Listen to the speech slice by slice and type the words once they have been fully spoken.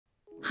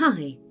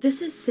Hi,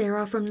 this is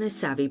Sarah from The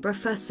Savvy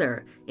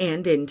Professor,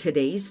 and in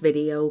today's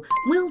video,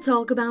 we'll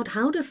talk about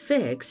how to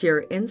fix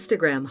your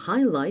Instagram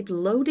highlight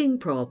loading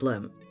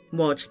problem.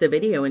 Watch the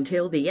video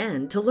until the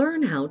end to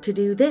learn how to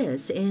do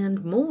this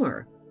and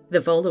more.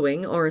 The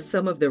following are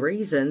some of the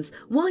reasons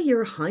why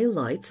your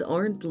highlights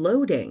aren't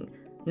loading.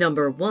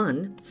 Number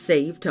 1,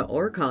 Save to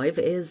Archive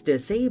is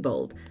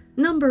disabled.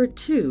 Number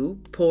 2,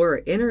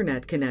 poor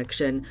internet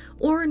connection.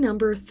 Or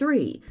number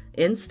 3,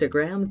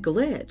 Instagram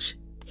glitch.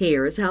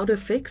 Here's how to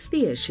fix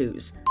the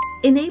issues.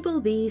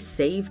 Enable the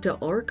Save to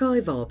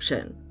Archive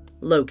option.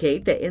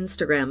 Locate the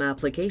Instagram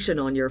application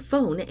on your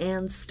phone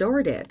and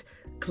start it.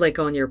 Click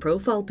on your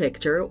profile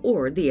picture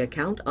or the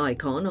account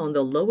icon on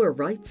the lower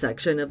right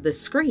section of the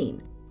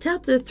screen.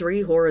 Tap the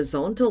 3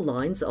 horizontal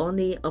lines on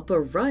the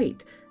upper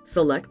right.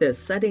 Select the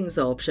Settings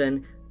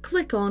option,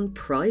 click on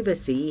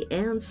Privacy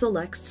and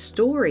select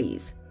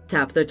Stories.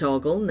 Tap the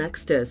toggle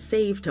next to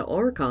Save to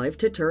Archive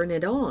to turn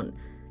it on.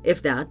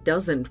 If that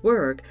doesn't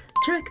work,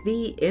 check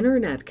the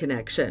internet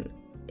connection.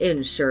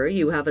 Ensure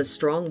you have a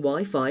strong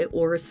Wi-Fi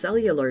or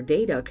cellular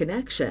data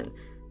connection.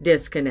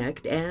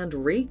 Disconnect and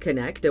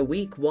reconnect a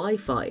weak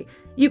Wi-Fi.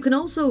 You can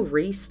also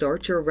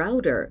restart your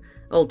router.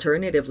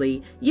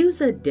 Alternatively, use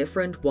a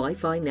different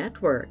Wi-Fi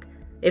network.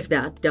 If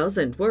that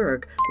doesn't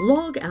work,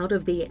 log out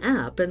of the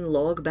app and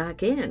log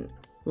back in.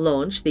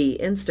 Launch the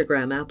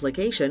Instagram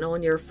application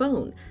on your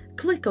phone.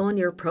 Click on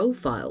your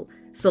profile.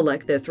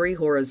 Select the 3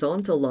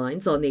 horizontal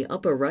lines on the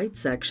upper right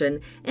section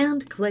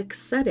and click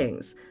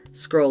Settings.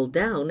 Scroll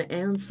down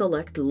and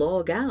select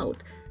Log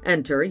Out.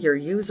 Enter your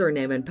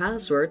username and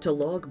password to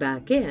log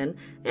back in,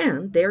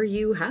 and there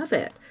you have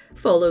it.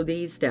 Follow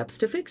these steps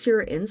to fix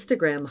your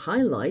Instagram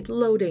highlight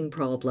loading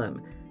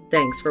problem.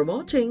 Thanks for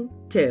watching.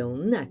 Till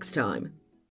next time.